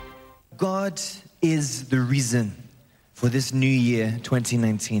God is the reason for this new year,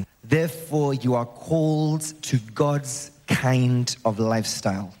 2019. Therefore, you are called to God's kind of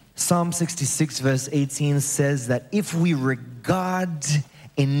lifestyle. Psalm 66 verse 18 says that if we regard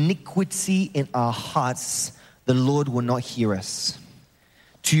iniquity in our hearts, the Lord will not hear us.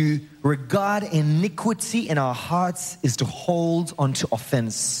 To regard iniquity in our hearts is to hold on to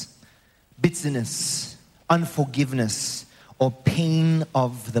offense, bitterness, unforgiveness, or pain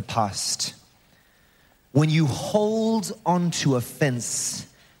of the past. When you hold on to offense,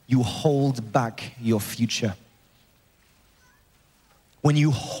 you hold back your future. When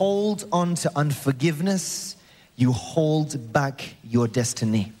you hold on to unforgiveness, you hold back your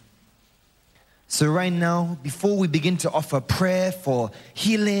destiny. So right now, before we begin to offer prayer for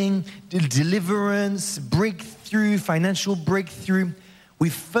healing, deliverance, breakthrough, financial breakthrough, we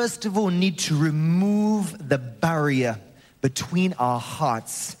first of all need to remove the barrier between our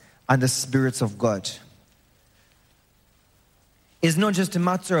hearts and the Spirit of God. It's not just a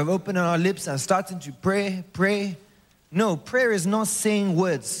matter of opening our lips and starting to pray. No, prayer is not saying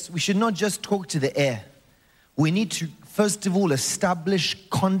words. We should not just talk to the air. We need to, first of all, establish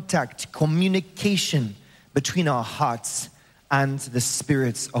contact, communication between our hearts and the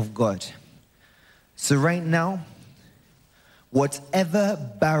Spirit of God. So right now, whatever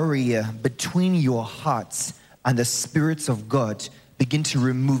barrier between your hearts and the Spirit of God, begin to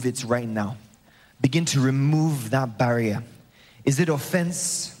remove it right now. Begin to remove that barrier. Is it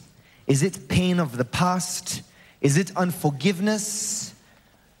offense? Is it pain of the past? Is it unforgiveness?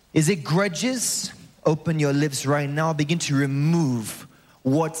 Is it grudges? Open your lips right now. Begin to remove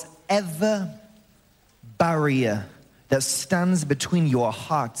whatever barrier that stands between your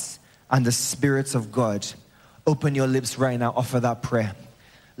hearts and the Spirit of God. Open your lips right now. Offer that prayer.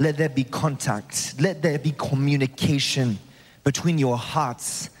 Let there be contact. Let there be communication between your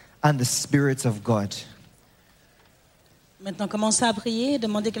hearts and the Spirit of God. Maintenant, commencez à prier,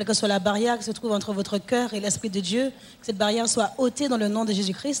 demandez quelle que soit la barrière qui se trouve entre votre cœur et l'Esprit de Dieu, que cette barrière soit ôtée dans le nom de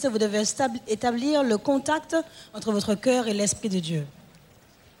Jésus-Christ. Vous devez établir le contact entre votre cœur et l'Esprit de Dieu.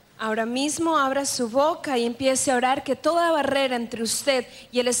 Ahora mismo abra su boca y empiece a orar que toda barrera entre usted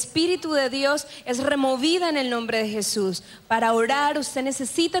y el Espíritu de Dios es removida en el nombre de Jesús. Para orar usted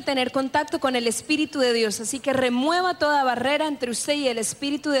necesita tener contacto con el Espíritu de Dios, así que remueva toda barrera entre usted y el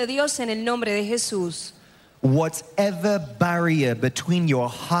Espíritu de Dios en el nombre de Jesús. Whatever barrier between your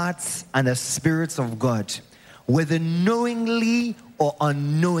hearts and the Spirit of God, whether knowingly or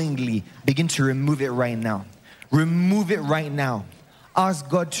unknowingly, begin to remove it right now. Remove it right now. Ask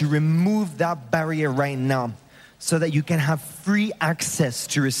God to remove that barrier right now so that you can have free access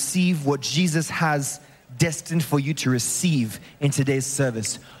to receive what Jesus has destined for you to receive in today's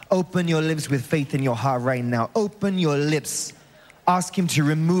service. Open your lips with faith in your heart right now. Open your lips. Ask Him to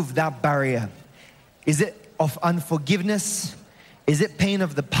remove that barrier. Is it of unforgiveness? Is it pain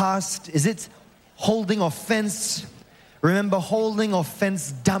of the past? Is it holding offense? Remember, holding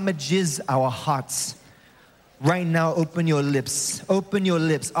offense damages our hearts. Right now, open your lips. Open your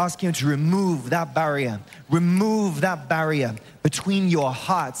lips. Ask Him to remove that barrier. Remove that barrier between your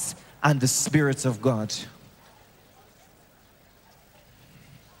hearts and the Spirit of God.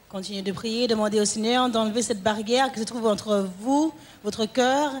 Continuez de prier, demandez au Seigneur d'enlever cette barrière qui se trouve entre vous, votre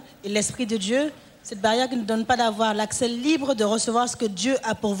cœur et l'Esprit de Dieu. Cette barrière qui ne donne pas d'avoir l'accès libre de recevoir ce que Dieu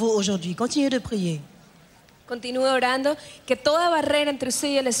a pour vous aujourd'hui. Continuez de prier. Continúe orando que toda barrera entre usted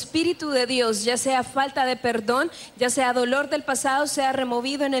y el Espíritu de Dios, ya sea falta de perdón, ya sea dolor del pasado, sea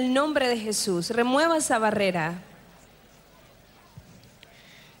removido en el nombre de Jesús. Remueva esa barrera.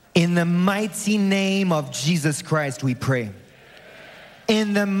 In the mighty name of Jesus Christ we pray.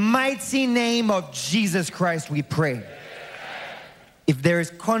 In the mighty name of Jesus Christ we pray. If there is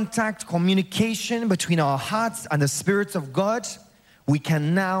contact, communication between our hearts and the Spirit of God, we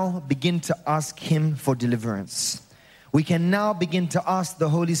can now begin to ask Him for deliverance. We can now begin to ask the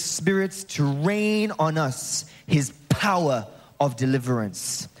Holy Spirit to rain on us His power of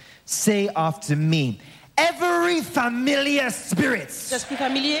deliverance. Say after me, every familiar spirit. L'esprit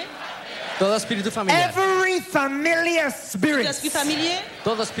familier. Todo espíritu familiar. Every familiar spirit. L'esprit familier.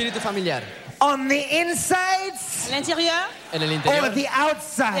 Todo espíritu familiar. On the inside. À l'intérieur. En el Or interior. the Et à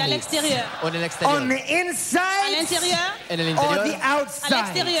outside. l'extérieur. O en el exterior. On the À inside. l'intérieur. En el Or interior. the À outside.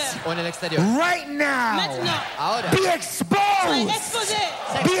 l'extérieur. O en el exterior. Right now. Maintenant. Ahora. Be Soyez exposed.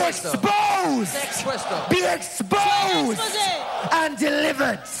 exposés. Be Expuesto. exposed. Sé expuesto. Be Soyez exposed. exposés. And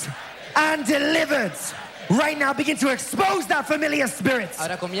delivered. And delivered. Right now, begin to expose that familiar spirit.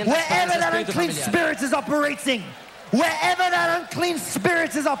 Ahora comienza a Wherever exponer ese that espíritu unclean familiar. spirit is operating. Wherever that unclean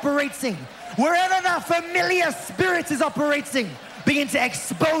spirit is operating. Wherever that familiar spirit is operating. begin to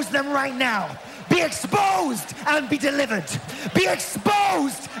expose them right now. Be exposed and be delivered. Be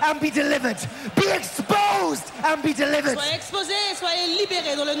exposed and be delivered. Be exposed and be delivered. Soyez exposés, soyez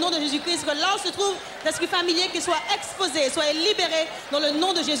libérés dans le nom de Jésus-Christ. Que là où se trouve l'esprit familier, qu'il soit exposé, soyez libérés dans le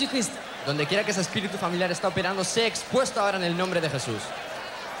nom de Jésus-Christ. Donde quiera que ese espíritu familiar está operando, sea expuesto ahora en el nombre de Jesús.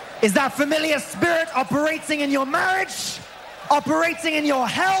 Is that familiar spirit operating in your marriage, operating in your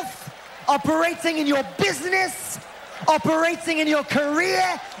health, operating in your business, operating in your career,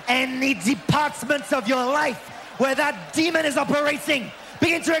 any departments of your life where that demon is operating?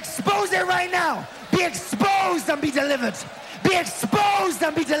 Begin to expose it right now. Be exposed and be delivered. Be exposed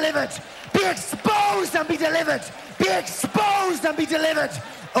and be delivered. Be exposed and be delivered. Be exposed and be delivered.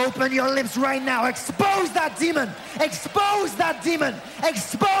 Open your lips right now. Expose that demon. Expose that demon.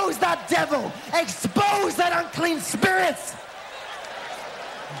 Expose that devil. Expose that unclean spirit.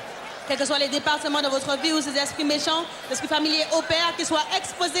 Quels que soient les départements de votre vie où ces esprits méchants, l'esprit familier opère, qu'ils soient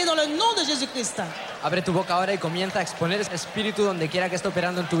exposés dans le nom de Jésus-Christ. Abre tu boca ahora y comienza a exponer ese espíritu donde quiera que esté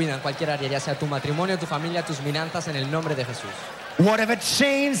operando en tu vida, en cualquier área, ya sea tu matrimonio, tu familia, tus finanzas, en el nombre de Jesús. Whatever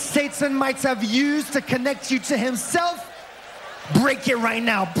chains Satan might have used to connect you to himself, break it right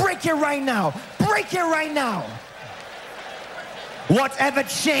now. Break it right now. Break it right now. Whatever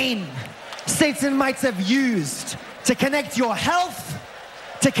chain Satan might have used to connect your health,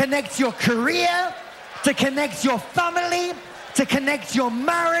 to connect your career, to connect your family, to connect your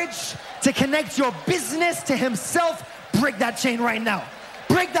marriage, to connect your business to himself, break that chain right now.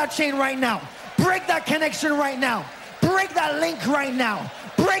 Break that chain right now. Break that connection right now. Break that link right now.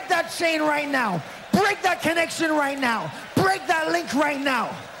 Break that chain right now. Break that connection right now. Break that link right now.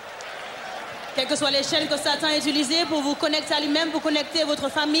 Quelles que soient les chaînes que Satan a utilisées pour vous connecter à lui-même, pour connecter votre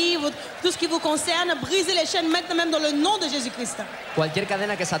famille, tout ce qui vous concerne, brisez les chaînes maintenant même dans le nom de Jésus-Christ. Cualquier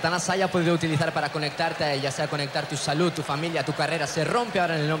cadena que Satanás haya podido utilizar para conectarte a él, ya sea conectar tu salud, tu familia, tu carrera, se rompe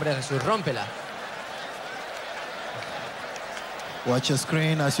ahora en el nombre de Jesús. Rómpela. Watch your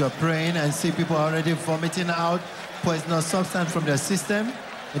screen as you are praying and see people already vomiting out poisonous substance from their system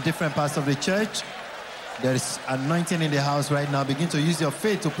in different parts of the church. There is anointing in the house right now. Begin to use your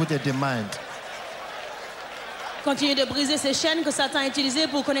faith to put a demand. Continuez de briser ces chaînes que Satan a utilisées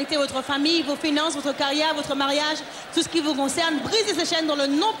pour connecter votre famille, vos finances, votre carrière, votre mariage, tout ce qui vous concerne. Brisez ces chaînes dans le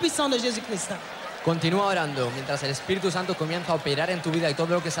nom puissant de Jésus-Christ. Continúa orando mientras el Espíritu Santo comienza a operar en tu vida y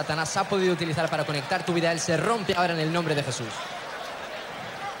todo lo que Satanás ha podido utilizar para conectar tu vida a él se rompe ahora en el nombre de Jesús.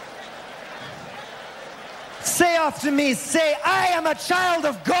 Say after me, say, I am a child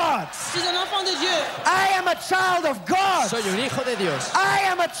of God. Je suis un enfant de Dieu. I am a child of God. Soy un hijo de Dios. I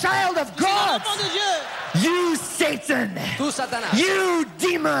am a child of Je suis un God. enfant de Dieu. You Satan. Tú, Satanás. You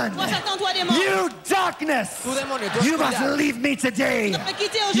demon. Toi, Satan, toi, démon. You darkness. Tu demonio, tu You must oscuridad. leave me today. Tu dois me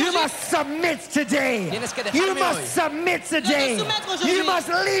quitter You aujourd'hui. must submit today. Tienes que dejarme You hoy. must submit today. Tu dois te soumettre aujourd'hui. You must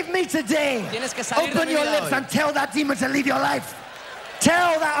leave me today. Tienes que salir de Open mi your vida lips hoy. and tell that demon to leave your life.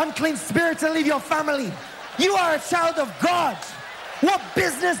 Tell that unclean spirit to leave your family. You are a child of God. What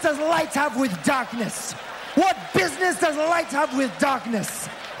business does light have with darkness? What business does light have with darkness?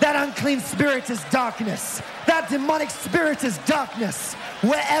 That unclean spirit is darkness. That demonic spirit is darkness.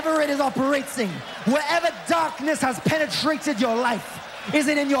 Wherever it is operating, wherever darkness has penetrated your life, is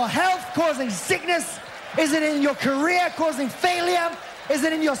it in your health causing sickness? Is it in your career causing failure? Is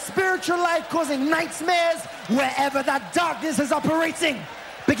it in your spiritual life causing nightmares? Wherever that darkness is operating,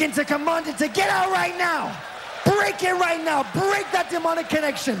 begin to command it to get out right now. Break it right now. Break that demonic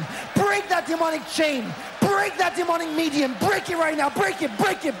connection. Break that demonic chain. Break that demonic medium. Break it right now. Break it,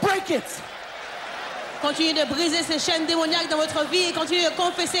 break it, break it. Continuez de briser ces chaînes démoniaques dans votre vie et continuez de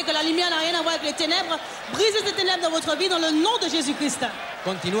confesser que la lumière n'a rien à voir avec les ténèbres. Brisez ces ténèbres dans votre vie dans le nom de Jésus-Christ.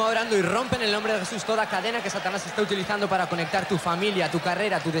 Continúa orando y rompe en el nombre de Jesús toda cadena que Satanás está utilizando para conectar tu familia, tu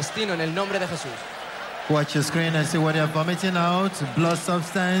carrera, tu destino en el nombre de Jesús. Watch your screen and see what they are vomiting out. Blood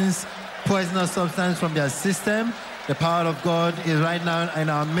substance, poisonous substance from their system. The power of God is right now in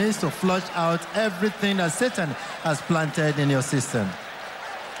our midst to flush out everything that Satan has planted in your system.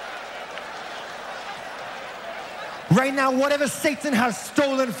 Right now, whatever Satan has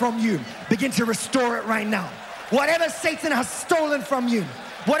stolen from you, begin to restore it right now. Whatever Satan has stolen from you,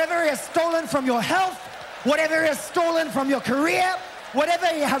 whatever he has stolen from your health, whatever he has stolen from your career, whatever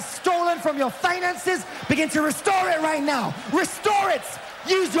he has stolen from your finances, begin to restore it right now. Restore it.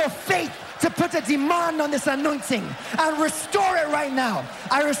 Use your faith to put a demand on this anointing and restore it right now.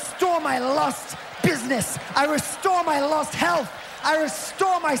 I restore my lost business. I restore my lost health. I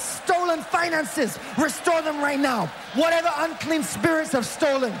restore my stolen finances. Restore them right now. Whatever unclean spirits have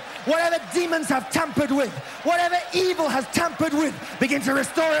stolen, whatever demons have tampered with, whatever evil has tampered with, begin to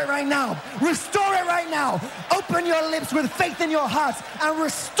restore it right now. Restore it right now. Open your lips with faith in your hearts and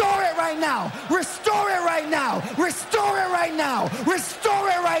restore it right now. Restore it right now. Restore it right now. Restore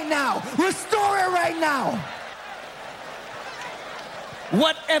it right now. Restore it right now.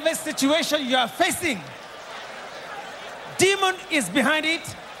 Whatever situation you are facing, demon is behind it,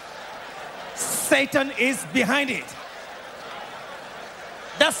 Satan is behind it.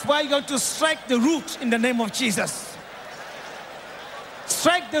 That's why you're going to strike the root in the name of Jesus.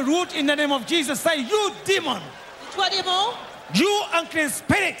 Strike the root in the name of Jesus. Say, you demon. Toi démon, You unclean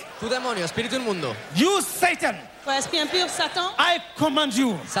spirit. Tu demonio, espíritu inmundo. You Satan. toi esprit impur, Satan, I command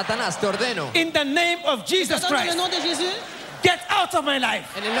you Satanás, te ordeno. in the name of je Jesus te donne le Christ. nom de Jésus, Get out of my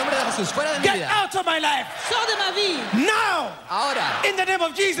life. En el nombre de Jesús, fuera de mi Get vida. out of my life. sors de ma vie. Now. Ahora. In the name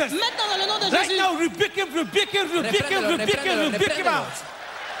of Jesus. Maintenant dans le nom de Right Jésus. now, rebuke him, rebuke him, rebuke him, Repréndelo, rebuke him, repréndelo, rebuke him repréndelo. out.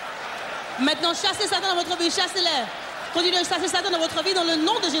 Maintenant, chassez Satan dans votre vie, chassez-le. Continuez à chasser Satan dans votre vie dans le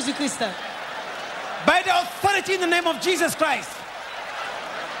nom de Jésus-Christ. By the authority in the name of Jesus Christ,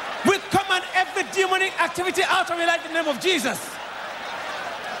 we command every demonic activity out of your life in the name of Jesus.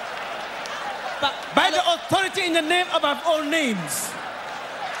 By the authority in the name above all names,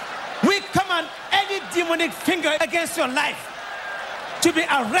 we command any demonic finger against your life to be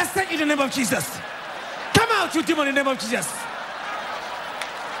arrested in the name of Jesus. Come out, you demon, in the name of Jesus.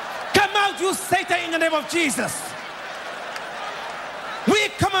 Come out, you Satan, in the name of Jesus. We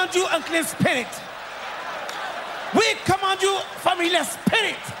command you, unclean spirit. We command you, familiar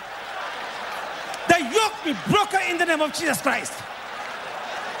spirit. The yoke be broken in the name of Jesus Christ.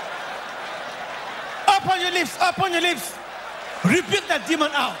 Open your lips, open your lips. Rebuke that demon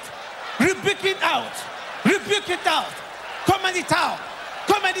out. Rebuke it out. Rebuke it out. Command it out.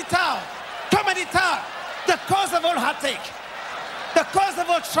 Command it out. Command it out. The cause of all heartache, the cause of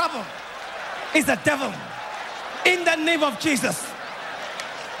all trouble is the devil. In the name of Jesus.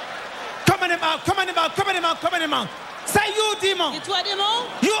 Command him out, command him out, command him out, command him out. Say, you demon, Et toi démon,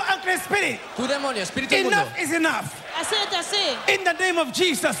 you unclean spirit, Tu demonio, espíritu inmundo. enough is enough. assez est assez. In the name of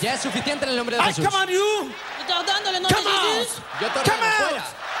Jesus, Ya es suficiente en el nombre de I Jesús. command you, Je t'ordonne dans le nom de come out, Jésus. Yo te come ordeno, out, fuera.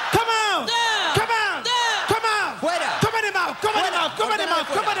 come out, Dehors. come out, Dehors. come out, Fuera. command him out, command him Fuera. out, command him out,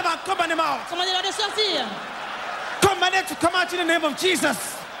 Ordénale command him out, command him out. Commandez-leur de sortir. Command him to come out in the name of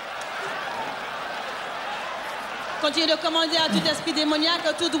Jesus. Continuez de commander à tout esprit démoniaque,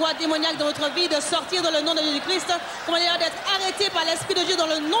 à tout droit démoniaque dans votre vie de sortir dans le nom de Jésus-Christ. Commandez-leur d'être arrêtés par l'Esprit de Dieu dans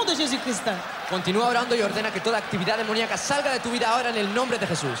le nom de Jésus-Christ. Continúa orando y ordena que toda actividad demoníaca salga de tu vida ahora en el nombre de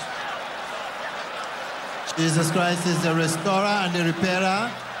Jesús. Jesus Christ is the restorer and the repairer.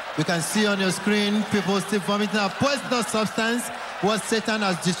 You can see on your screen people still vomiting a poisonous substance. What Satan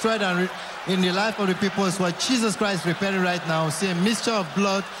has destroyed in the life of the people is what Jesus Christ is repairing right now. See a mixture of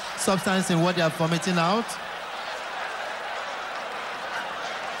blood substance in what they are vomiting out.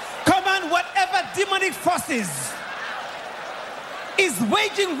 Command whatever demonic forces is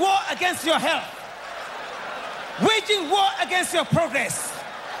waging war against your health, waging war against your progress,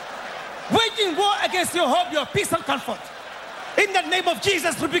 waging war against your hope, your peace and comfort. In the name of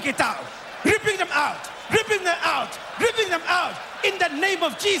Jesus, rebuke it out. Rebuke them out. Rebuke them out. Rebuke them out. In the name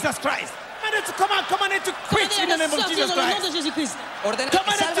of Jesus Christ. Command it to come out. Command it to quit in the Commandez-leur name de of sortir Jesus dans le nom Christ. de Jésus-Christ. Ordena que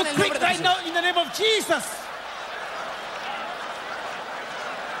Command it salga to en el quit nombre de right Jesús. now in the name of Jesus.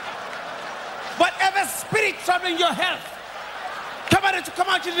 Whatever spirit troubling your health, command it to come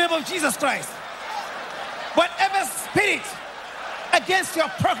out in the name of Jesus Christ. Whatever spirit against your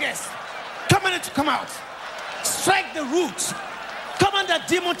progress, command it to come out. Strike the roots. Command that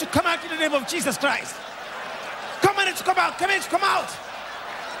demon to come out in the name of Jesus Christ. Command it to come out. Command it to come out.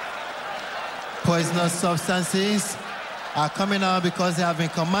 Poisonous substances are coming out because they have been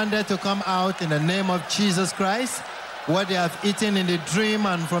commanded to come out in the name of Jesus Christ. What they have eaten in the dream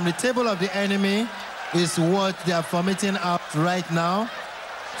and from the table of the enemy is what they are vomiting out right now.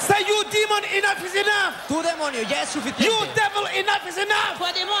 Say, you demon, enough is enough. Tu demonio, ya es You suficiente. devil, enough is enough.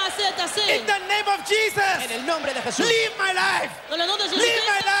 Toi démon, assez est assez. In the name of En Jesus, el nombre de Jesús. leave my life. Dans le nom de Leave my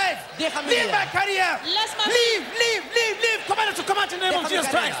Jésus-Christ, life. Deja mi Leave vida. my career. laisse ma Leave, leave, leave, leave. Command it to come out in the name Deja of mi Jesus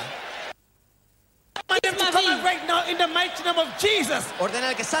carrera. Christ. Command him to come out right now in the mighty name of Jesus.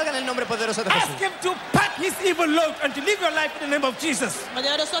 Ordena que salga en el nombre poderoso de Ask Jesús. him to pack his evil load and to live your life in the name of Jesus.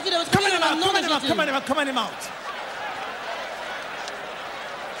 commandez-leur de sortir de votre Command vie him dans out, le nom command de him out, Jésus. command him out, command him out.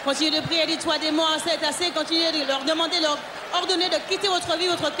 Continuez de prier, dites-toi démon, assez est assez. Continuez de leur demander, leur ordonner de quitter votre vie,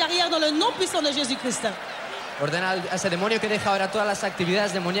 votre carrière dans le nom puissant de Jésus-Christ. Ordena a ese demonio que deje ahora todas las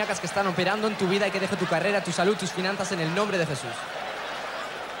actividades demoníacas que están operando en tu vida y que deje tu carrera, tu salud, tus finanzas en el nombre de Jesús.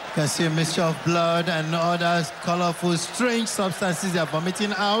 You can see a mixture of blood and other colorful, strange substances they are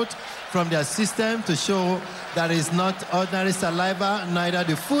vomiting out from their system to show that it's not ordinary saliva, neither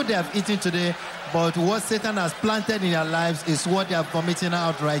the food they have eaten today, but what Satan has planted in their lives is what they are vomiting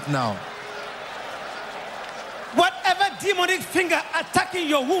out right now. Whatever demonic finger attacking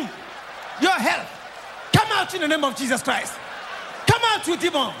your womb, your health, come out in the name of Jesus Christ. Come out, you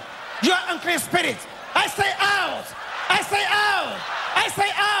demon. You are unclean spirit. I say out. I say out. I say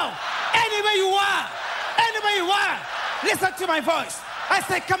out. Anywhere you are. Anywhere you are. Listen to my voice. I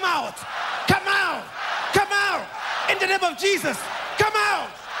say come out. Come out. Come out. In the name of Jesus. Come out.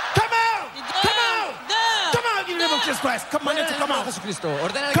 Come out. Come out. Come out in the name of Jesus Christ. Command it to come out.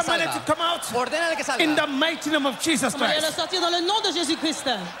 Ordénale que Command it to salga. come out. Ordénale que salga. In the mighty name of Jesus Commandez-le de Christ. sortir dans le nom de Jésus-Christ.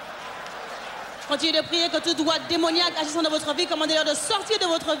 Continuez de prier que toute loi démoniaque agissant dans votre vie, commandez-leur de sortir de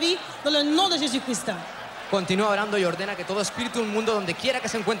votre vie dans le nom de Jésus-Christ. Continúa orando y ordena que todo espíritu inmundo, donde quiera que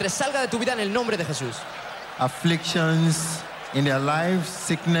se encuentre, salga de tu vida en el nombre de Jesús. Afflictions in their lives,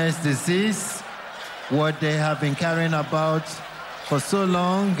 sickness, disease, what they have been carrying about for so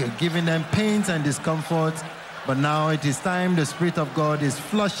long, giving them pains and discomfort. But now it is time the Spirit of God is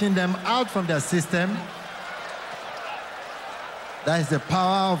flushing them out from their system. That is the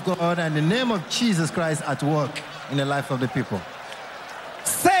power of God and the name of Jesus Christ at work in the life of the people.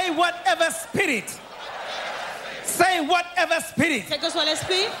 Say whatever spirit. Say whatever spirit. Quel que soit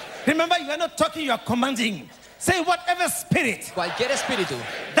l'esprit, Remember, you are not talking, you are commanding. Say whatever spirit Cualquier espíritu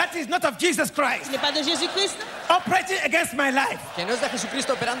that is not of Jesus qui Christ n'est pas de Jésus-Christ, operating against my life, que no es de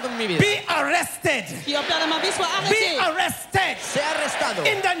Jesucristo operando en mi vida, be arrested. qui opère dans ma vie, soit Be arrêté. arrested sea arrestado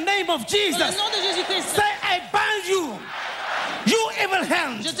in the name of Dans Jesus. le nom de Jésus-Christ, Say, I ban you, you evil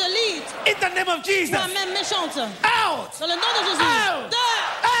hand, je te lis, in the name of Jesus. toi-même méchante. Out, Dans le nom de Jésus. Out.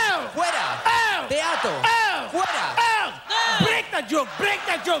 Dehors. out, fuera, out, te ato, out, fuera, out. Break that yoke, break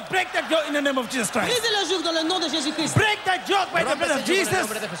that yoke, break that yoke in the name of Jesus Christ. Brisez le joug dans le nom de Jésus-Christ. Break that yoke by the rompe blood of ese yugo en el Jesus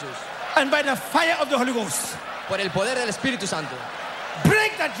nombre de Jesús, and by the fire of the Holy Ghost. por el poder del Espíritu Santo.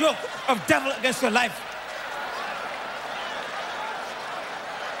 Break that yoke of devil against your life.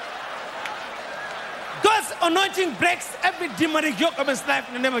 God's anointing breaks every demonic yoke of his life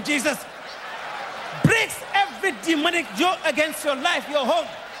in the name of Jesus. Breaks every demonic yoke against your life, your home.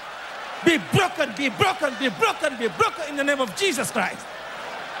 Be broken, be broken, be broken, be broken in the name of Jesus Christ.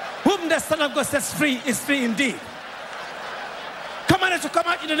 Whom the Son of God sets free is free indeed. Command it to come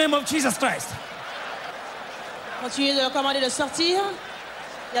out in the name of Jesus Christ. Continuez de leur commander de sortir.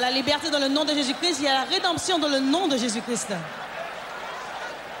 Il y a la liberté dans le nom de Jésus-Christ. Il y a la rédemption dans le nom de Jésus-Christ.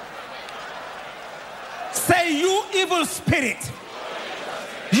 Say, you evil spirit,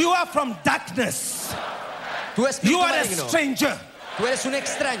 you are from darkness. Tu espíritu You are a maligno, stranger. tú eres un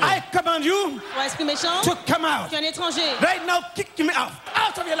extraño. I command you Toi, esprit méchant, to come out. tu es un étranger. Right now, kick me out.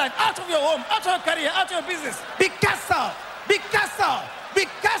 Out of your life, out of your home, out of your career, out of your business. Be cast out. Be cast out. Be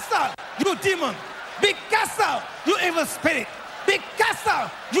cast out, you demon. Be cast out, you evil spirit. Be cast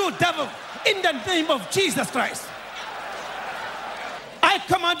out, you devil. In the name of Jesus Christ. I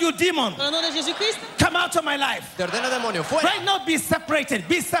command you, demon, Dans le nom de Jésus-Christ, come out of my life. Te ordeno demonio, fuera. Right now, be separated.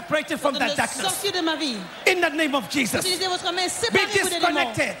 Be separated from that de darkness. sortir de ma vie. In the name of Jesus. Utilisez votre main, Be séparez-vous des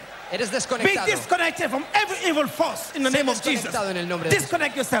démons. disconnected. Eres Be desconectado. disconnected from every evil force in the Sé name of Jesus. desconectado en el nombre de Jesús.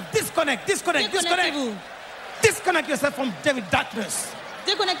 Disconnect yourself. Disconnect, disconnect, disconnect. Déconnectez-vous. Disconnect yourself from every darkness.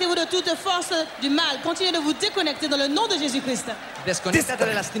 Déconnectez-vous de toute force du mal. Continuez de vous déconnecter dans le nom de Jésus-Christ. Desconéctate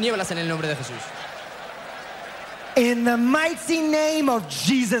de las tinieblas en el nombre de Jesús. In the mighty name of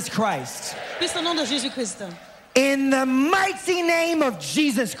Jesus Christ. Puisse au nom de Jésus-Christ. In the mighty name of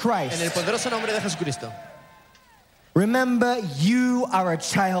Jesus En Christ. el poderoso nombre de Jesucristo. Remember, you are a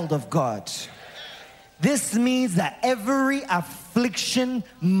child of God. This means that every affliction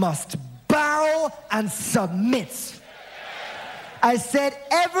must bow and submit. I said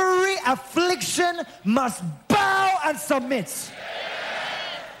every affliction must bow and submit.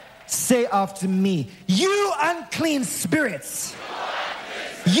 Say after me, you unclean spirits.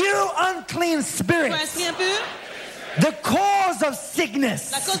 You unclean Toi, spirits. esprit impur, The cause of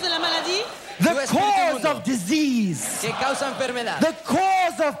sickness. la cause de la maladie, The Tu espíritu cause inmundo. of disease. Que causa enfermedad. The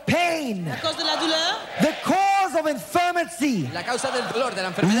cause of pain. la cause de la douleur, The cause of infirmity. La causa del dolor, de la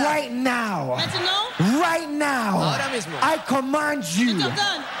enfermedad. Right now. maintenant, Right now. Ahora mismo. I command you je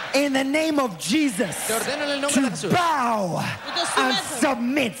t'ordonne in the name of Jesus Te ordeno en el nombre to de Jesús. bow de te and soumettre.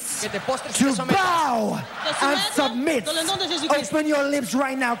 submits. Que te postres y te To sometas. bow De and soumettre submit. dans le nom de Jésus-Christ. Open your lips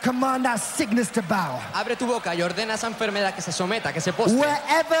right now. Command that sickness to bow. Abre tu boca y ordena a esa enfermedad que se someta, que se postre.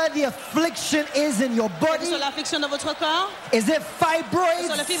 Wherever the affliction is in your Sur body, l'affliction dans votre corps, is it sur le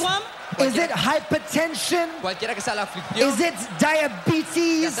fibroids? fibrome, Is it hypertension? Cualquiera que sea la aflicción, Is it ya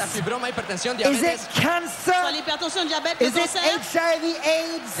diabetes? sea fibroma, hipertensión, Is it diabetes, sur cancer? l'hypertension, diabète, le Is it cancer, HIV, ya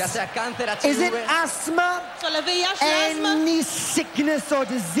AIDS? sea cáncer, Is it HIV, asthma? sur le VIH, l'asthme, Any sickness or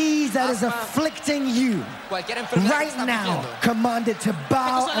disease that is Asthma. afflicting you cualquier enfermedad que right está now, afligiendo. command it to que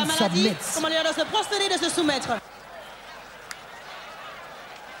bow soit la and maladie, submit. comment lui de se prosterner, de se soumettre.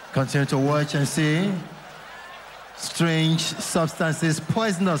 Continue to watch and see strange substances,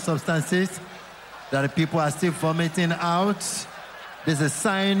 poisonous substances that the people are still vomiting out. There's a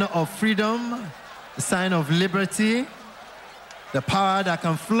sign of freedom, a sign of liberty, the power that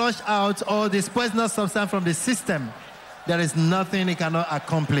can flush out all this poisonous substance from the system. There is nothing it cannot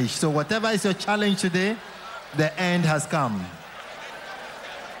accomplish. So whatever is your challenge today, the end has come.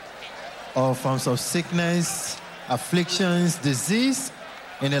 All forms of sickness, afflictions, disease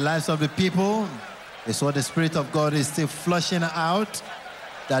in the lives of the people is what the Spirit of God is still flushing out,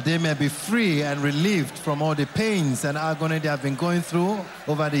 that they may be free and relieved from all the pains and agony they have been going through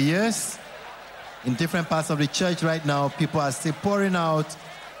over the years. In different parts of the church right now, people are still pouring out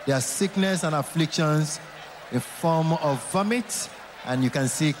their sickness and afflictions in form of vomit, and you can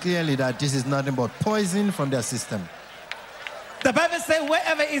see clearly that this is nothing but poison from their system. The Bible says,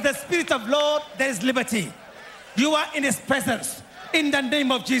 wherever is the Spirit of Lord, there is liberty. You are in His presence. In the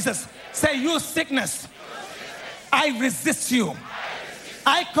name of Jesus, say, you sickness, I resist you.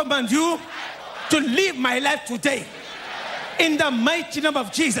 I command you to leave my life today. In the mighty name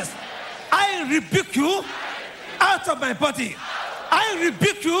of Jesus, I rebuke you out of my body. I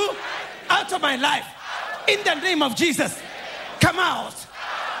rebuke you out of my life. In the name of Jesus, come out,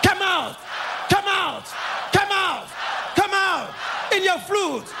 come out, come out, come out, come out. In your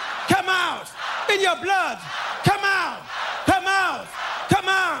fluid, come out. In your blood, come out, come out, come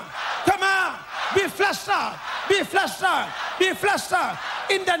out, come out. Be flushed out, be flushed out, be flushed out.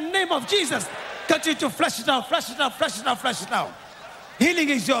 In the name of Jesus, continue to flush it out, flush it out, flush it out, flush it out. Healing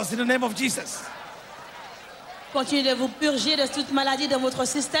is yours in the name of Jesus. Continuez de vous purger de toute maladie dans votre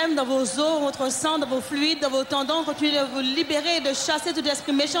système, dans vos os, votre sang, dans vos fluides, dans vos tendons. Continuez de vous libérer et de chasser tout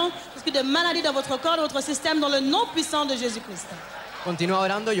esprit méchant, tout esprit de maladie dans votre corps, dans votre système, dans le nom puissant de Jésus-Christ. Continúa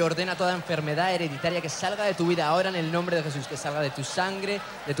orando y ordena toda enfermedad hereditaria que salga de tu vida ahora en el nombre de Jesús, que salga de tu sangre,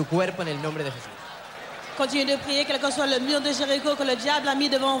 de tu cuerpo en el nombre de Jesús. Continuez de prier, quel que soit le mur de Jéricho que le diable a mis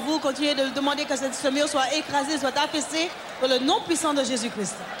devant vous. Continuez de demander que ce mur soit écrasé, soit affaissé, dans le nom puissant de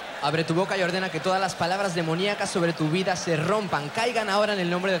Jésus-Christ. Abre tu boca y ordena que todas las palabras demoníacas sobre tu vida se rompan, caigan ahora en el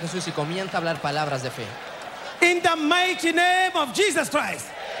nombre de Jesús y comienza a hablar palabras de fe. In the mighty name of Jesus Christ,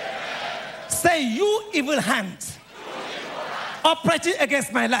 say, you evil hand operating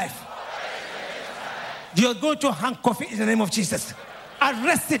against my life, you're going to handcuff it in the name of Jesus.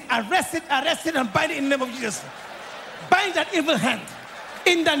 Arrest it, arrest it, arrest it, and bind it in the name of Jesus. Bind that evil hand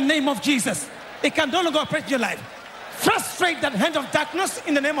in the name of Jesus. It can no longer operate in your life. Frustrate that hand of darkness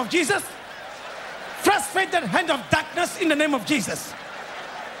in the name of Jesus. Frustrate that hand of darkness in the name of Jesus.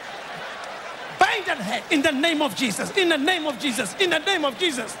 Bind that head in the name of Jesus, in the name of Jesus, in the name of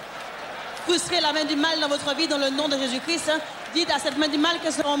Jesus. Frustrez la main du mal dans votre vie dans le nom de Jésus-Christ. Dites à cette main du mal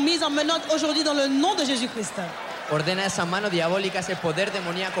qu'elles seront mises en menottes aujourd'hui dans le nom de Jésus-Christ. Ordena esa mano diabólica, ese poder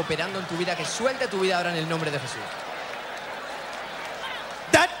demoníaco operando en tu vida, que suelte tu vida ahora en el nombre de Jesús.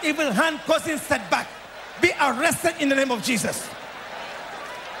 That evil hand causing setback, be arrested in the name of Jesus.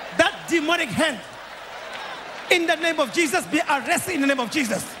 That demonic hand, in the name of Jesus, be arrested in the name of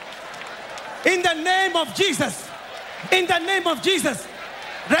Jesus. In the name of Jesus. In the name of Jesus.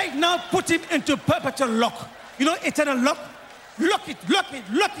 Right now, put him into perpetual lock. You know, eternal lock? Lock it, lock it,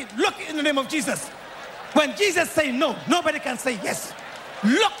 lock it, lock it in the name of Jesus. When Jesus say no, nobody can say yes.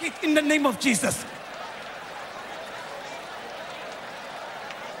 Lock it in the name of Jesus.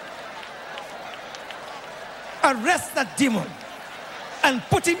 Arrest that demon and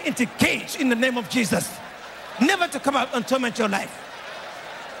put him into cage in the name of Jesus. Never to come out and torment your life.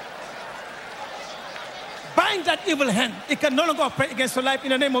 Bind that evil hand. It can no longer operate against your life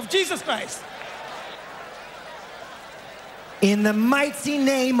in the name of Jesus Christ. In the mighty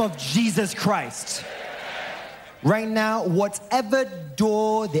name of Jesus Christ. Right now, whatever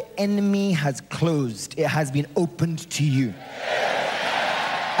door the enemy has closed, it has been opened to you.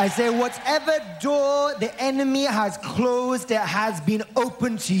 I say, whatever door the enemy has closed, it has been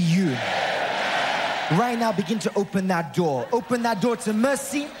opened to you. Right now, begin to open that door. Open that door to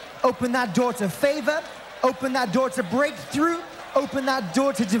mercy. Open that door to favor. Open that door to breakthrough. Open that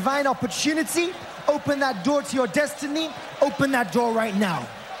door to divine opportunity. Open that door to your destiny. Open that door right now.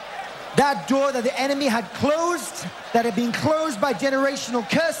 That door that the enemy had closed, that had been closed by generational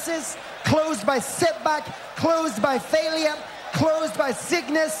curses, closed by setback, closed by failure, closed by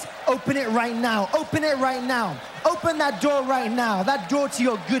sickness. Open it right now. Open it right now. Open that door right now. That door to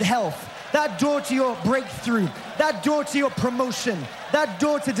your good health. That door to your breakthrough. That door to your promotion. That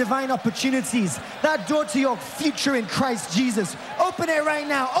door to divine opportunities. That door to your future in Christ Jesus. Open it right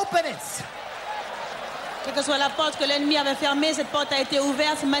now. Open it. Quelle que soit la porte que l'ennemi avait fermée, cette porte a été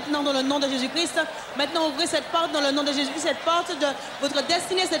ouverte maintenant dans le nom de Jésus-Christ. Maintenant, ouvrez cette porte dans le nom de Jésus-Christ, cette porte de votre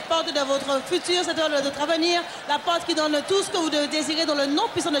destinée, cette porte de votre futur, cette porte de votre avenir, la porte qui donne tout ce que vous désirez dans le nom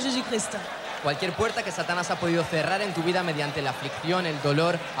puissant de Jésus-Christ. Cualquier puerta que Satanás ha podido cerrar en tu vida mediante la aflicción, el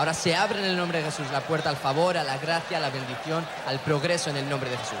dolor, ahora se abre en el nombre de Jesús. La puerta al favor, a la gracia, a la bendición, al progreso en el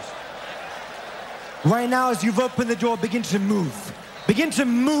nombre de Jesús. Right now, as you've opened the door, begin to move. Begin to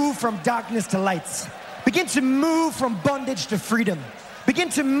move from darkness to lights. Begin to move from bondage to freedom. Begin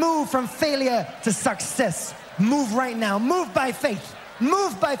to move from failure to success. Move right now. Move by faith.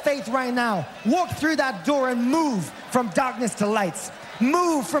 Move by faith right now. Walk through that door and move from darkness to lights.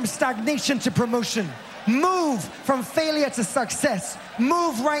 Move from stagnation to promotion. Move from failure to success.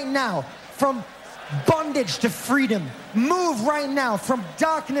 Move right now from bondage to freedom. Move right now from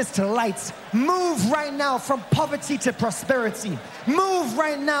darkness to lights. Move right now from poverty to prosperity. Move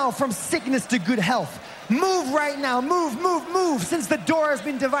right now from sickness to good health. Move right now. Move, move, move. Since the door has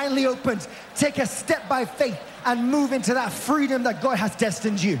been divinely opened, take a step by faith and move into that freedom that God has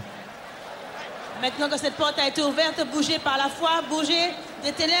destined you. Maintenant que cette porte a été ouverte, bougez par la foi, bougez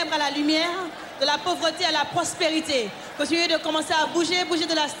des ténèbres à la lumière, de la pauvreté à la prospérité. Continuez de commencer à bouger, bouger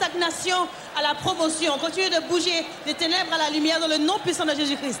de la stagnation à la promotion. Continuez de bouger des ténèbres à la lumière dans le nom puissant de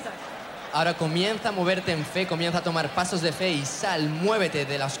Jésus-Christ. Ahora comienza a moverte en fe, comienza a tomar pasos de fe y sal, muévete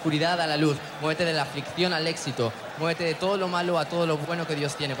de la oscuridad a la luz, muévete de la aflicción al éxito, muévete de todo lo malo a todo lo bueno que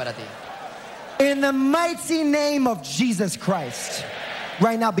Dios tiene para ti. In the mighty name of Jesus Christ,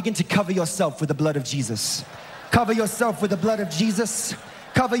 right now begin to cover yourself with the blood of Jesus. Cover yourself with the blood of Jesus.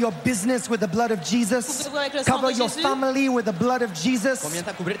 Cover your business with the blood of Jesus. Cover your family with the blood of Jesus.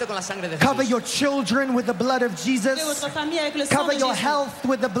 Comienza a cubrirte con la sangre de Cover Jesús. your children with the blood of Jesus. Votre famille avec le sang Cover de your Jésus. health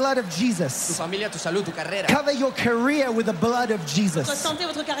with the blood of Tu Jesus. familia, tu salud, tu carrera. Cover your career with the blood of Votre Jesus. santé,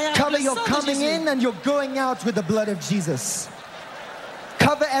 votre carrière avec Cover le your sang de coming Jésus. in and your going out with the blood of Jesus.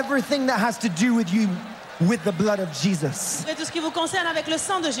 Cover everything that has to do with you with the blood of Jesus. Couvrez tout ce qui vous concerne avec le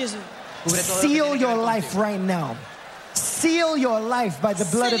sang de Jésus. Cubre todo lo que Seal tiene que your ver life contigo. right now. Seal your life by the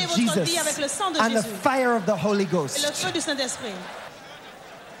blood of Scellez votre vie Jesus avec le sang de and the Jésus. fire of the Holy Et le Ghost. feu du Saint-Esprit.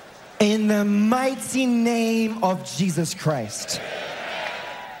 In the mighty name of Jesus Christ.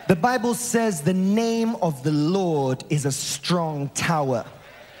 The Bible says the name of the Lord is a strong tower.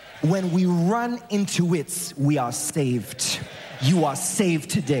 When we run into it, we are saved. You are saved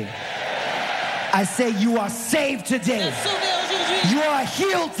today. I say you are saved today. Êtes sauvés aujourd'hui. You are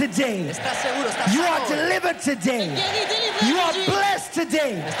healed today. Estás seguro, estás You are sano. delivered today. Guéris, délivrés You are aujourd'hui. blessed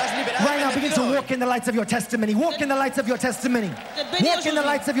today. Estás liberado, Right now, begin to bendecido. walk in the lights of your testimony. Walk in the lights of your testimony. Walk in the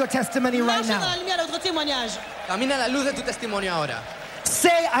lights of your testimony right Marchez dans now. la lumière de votre témoignage. Camina a la luz de tu testimonio ahora.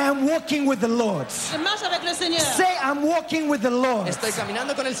 Say, I am walking with the Lord. Je marche avec le Seigneur. Say, I'm walking with the Lord. Estoy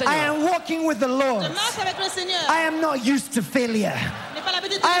caminando con el I Señor. am walking with the Lord. Je marche avec le Seigneur. I am not used to failure. Je n'ai pas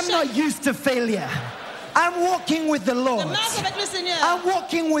l'habitude de I am l'échec. not used to failure. I'm walking with the Je Lord. marche avec le Seigneur. I'm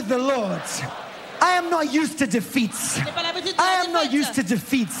walking with the Lord. I am not used to defeats. Je n'ai pas l'habitude de I la am not défaite. used to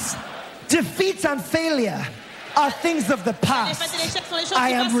defeats. Defeats and failure are things of the past. défaite et l'échec sont les choses I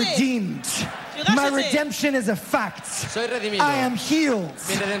du am passé. redeemed. suis My racheté. redemption is a fact. Soy redimido. I am healed.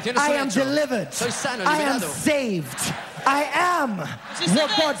 Mi redención es I un am hecho. delivered. Soy sano, I am liberado. saved. I am suis what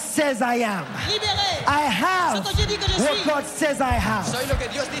sauvé. God says I am. Libéré. I have Ce que Dieu dit que je what suis. God says I have. Soy lo que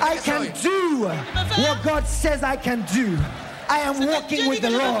Dios dice I que can soy. do peux faire. what God says I can do. I am que walking Dieu with dit the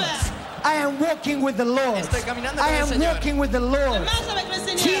que je peux Lord. faire. I am walking with the Lord. Estoy caminando I con el am Señor. walking with the Je Lord. marche avec le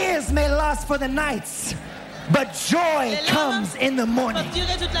Seigneur. Tears may last for the nights, but joy Les larmes comes in the morning. peuvent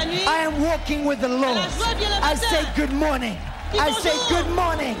durer toute la nuit. I am walking with the Lord. la joie vient le I matin. say good morning. Dis I say bonjour. good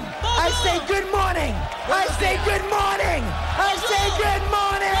morning. I Bonjour. say good morning. I Buenos say días. good morning. I say Bonjour. good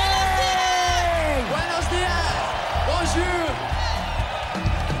morning. Buenos días. Bonjour.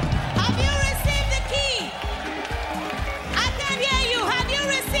 Have you received the key? I can hear you. Have you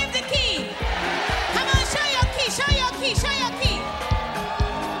received the key? Come on, show your key, show your key, show your key.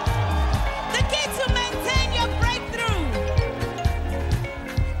 The key to maintain your breakthrough.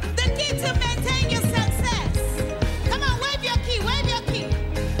 The key to maintain your success. Come on, wave your key, wave your key.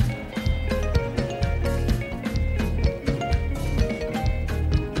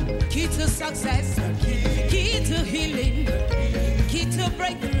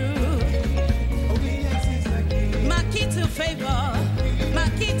 breakthrough. My key to favor, my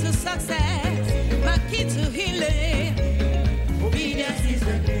key to success, my key to healing. Obedience is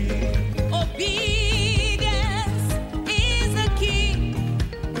the key. Obedience is the key.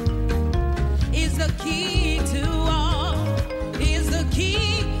 Is the key to all. Is the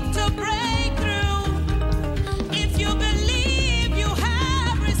key to breakthrough. If you believe you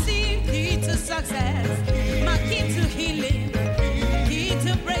have received key to success, my key to healing, key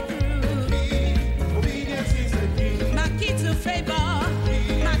to breakthrough, my key to favor,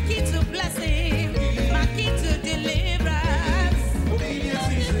 my key to blessing, my key to deliverance.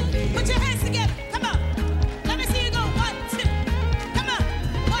 Put your hands together. Come on. Let me see you go. 1, 2. Come on.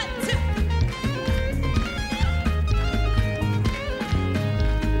 1, 2.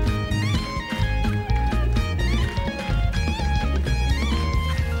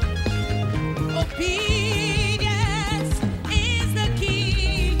 Obedience is the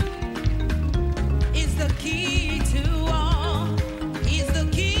key. Is the key to all. Is the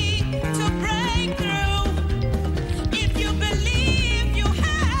key to breakthrough. If you believe you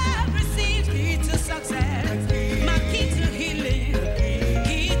have received key to success, my key to healing,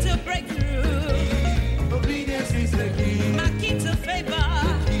 key to breakthrough, my key to favor,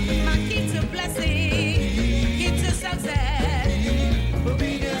 my key to blessing, key to success.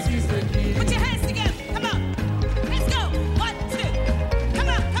 Put your hands together. Come on. Let's go. 1, 2. Come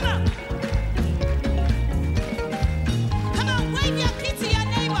on. Come on. Come on. Wave your key to your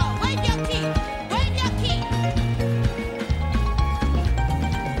neighbor. Wave your key. Wave your key.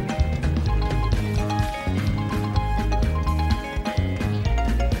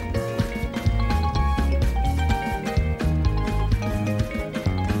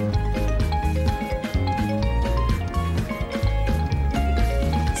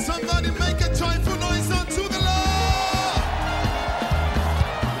 Somebody make a joyful noise unto the Lord.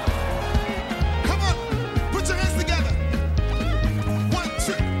 Come on, put your hands together. 1,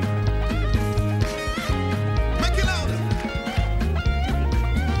 2. Make it louder.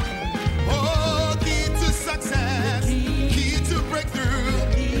 Oh, key to success, key to breakthrough,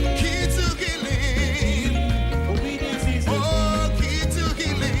 key to healing. Oh, key to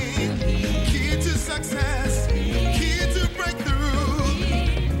healing, key to success, key to breakthrough.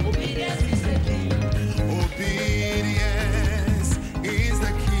 Obedience is the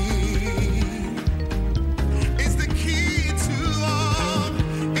key. It's the key to all.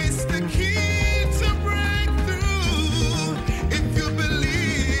 It's the key to breakthrough. If you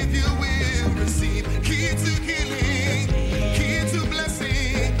believe, you will receive. Key to healing, key to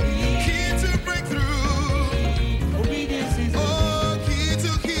blessing, key to breakthrough. Oh, key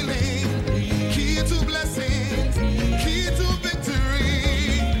to healing, key to blessing, key to victory.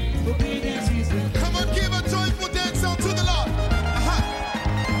 Come on, give a joyful dance out to the Lord.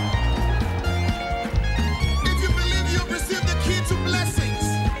 If you believe you've received the key to blessings,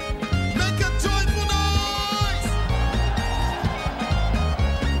 make a joyful noise.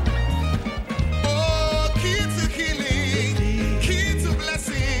 Oh, key to healing, key to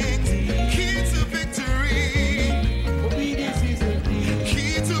blessings, key to victory.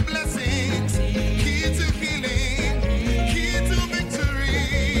 Key to blessings, key to healing, key to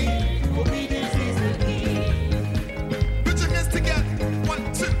victory. Put your hands together.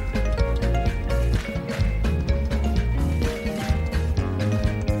 1, 2.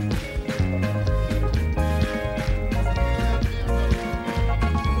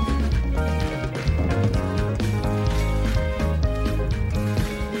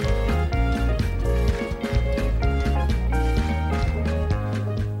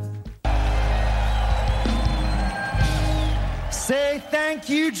 Say thank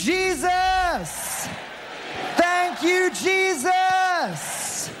you, Jesus. Thank you,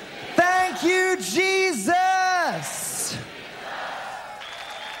 Jesus. Thank you, Jesus.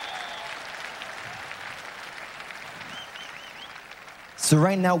 So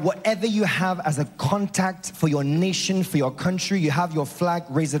right now, whatever you have as a contact for your nation, for your country, you have your flag,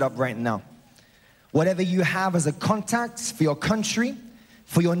 raise it up right now. Whatever you have as a contact for your country,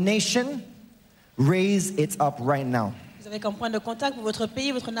 for your nation, raise it up right now. Vous avez comme point de contact pour votre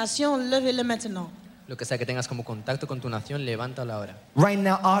pays, votre nation, levez-le maintenant. Lo que sea que tengas como contacto con tu nación, levántalo ahora. Right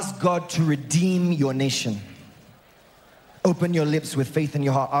now, ask God to redeem your nation. Open your lips with faith in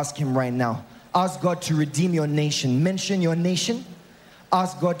your heart. Ask Him right now. Ask God to redeem your nation. Mention your nation.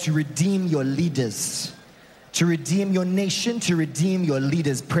 Ask God to redeem your leaders. To redeem your nation, to redeem your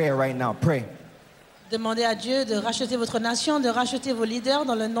leaders. Pray right now. Pray. Demandez à Dieu de racheter votre nation, de racheter vos leaders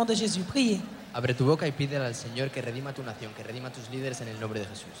dans le nom de Jésus. Priez. Abre tu boca y pídele al Señor que redima tu nación, que redima tus líderes en el nombre de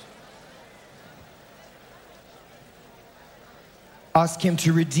Jesús. Ask Him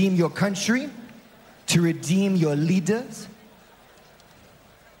to redeem your country, to redeem your leaders.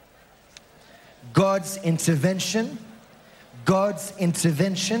 God's intervention, God's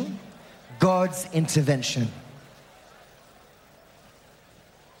intervention, God's intervention.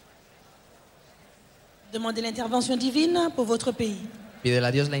 Demandez l'intervention divine pour votre pays. Pídele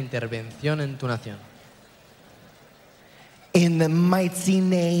a Dios la intervención en tu nación. In the mighty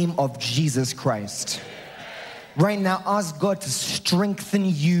name of Jesus Christ. Right now, ask God to strengthen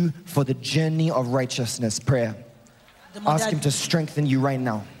you for the journey of righteousness. Prayer. Ask Him to strengthen you right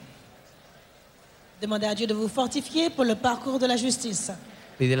now. Demandez à Dieu de vous fortifier pour le parcours de la justice.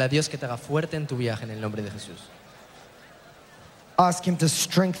 Pídele a Dios que te haga fuerte en tu viaje en el nombre de Jesús. Ask Him to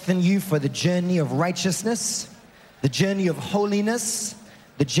strengthen you for the journey of righteousness, the journey of holiness,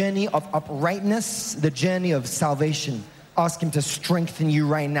 the journey of uprightness, the journey of salvation. Ask Him to strengthen you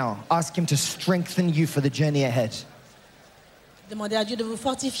right now. Ask Him to strengthen you for the journey ahead. Demandez à Dieu de vous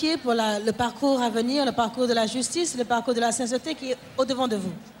fortifier pour le parcours à venir, le parcours de la justice, le parcours de la sainteté qui est au-devant de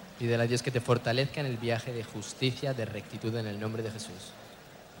vous. Pídele a Dios que te fortalezca en el viaje de justicia, de rectitud en el nombre de Jesús.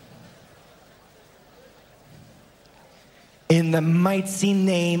 In the mighty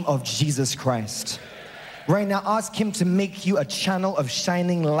name of Jesus Christ. Right now, ask Him to make you a channel of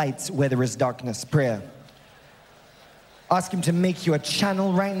shining lights where there is darkness. Prayer. Ask Him to make you a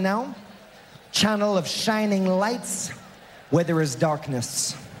channel right now, channel of shining lights where there is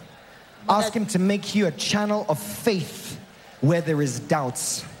darkness. Ask Him to make you a channel of faith where there is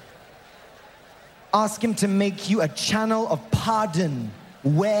doubts. Ask Him to make you a channel of pardon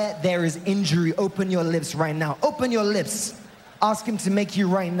where there is injury. Open your lips right now. Open your lips. Ask Him to make you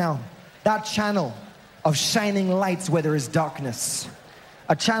right now that channel of shining lights where there is darkness.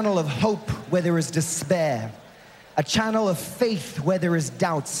 A channel of hope where there is despair. A channel of faith where there is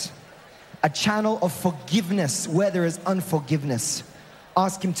doubts. A channel of forgiveness where there is unforgiveness.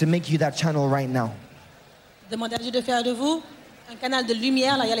 Ask Him to make you that channel right now. Demandez à Dieu de faire de vous un canal de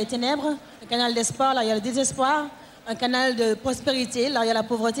lumière, là il y a les ténèbres, un canal d'espoir, là il y a le désespoir, un canal de prospérité, là il y a la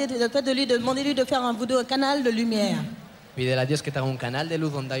pauvreté. Demandez-lui de faire un vous un canal de lumière. Pídele a Dios que te haga un canal de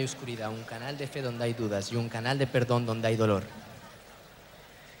luz donde hay oscuridad, un canal de fe donde hay dudas y un canal de perdón donde hay dolor.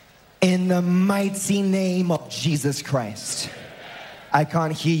 In the mighty name of Jesus Christ. I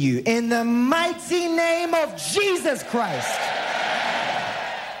can't hear you. In the mighty name of Jesus Christ.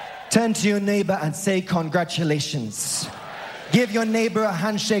 Turn to your neighbor and say congratulations. Give your neighbor a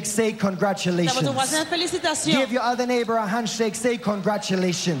handshake, say À congratulations. votre voisin, félicitations. Give your other neighbor a handshake, say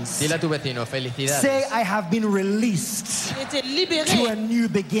congratulations. Dile a tu vecino, felicidades. Say, I have been released J'ai été libéré to a new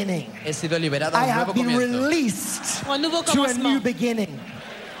beginning. He sido liberado a I un have nuevo been comienzo. released pour un nouveau to a commencement. new beginning.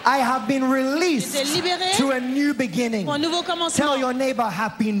 I have been released J'ai été libéré to a new beginning. pour un nouveau Tell commencement. your neighbor,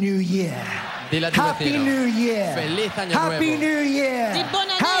 Happy New Year. Dile a tu Happy vecino, New Year. feliz año Happy nuevo. New Year. Dis bonne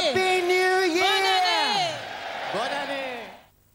année. Happy New Bonne Year. année. Buena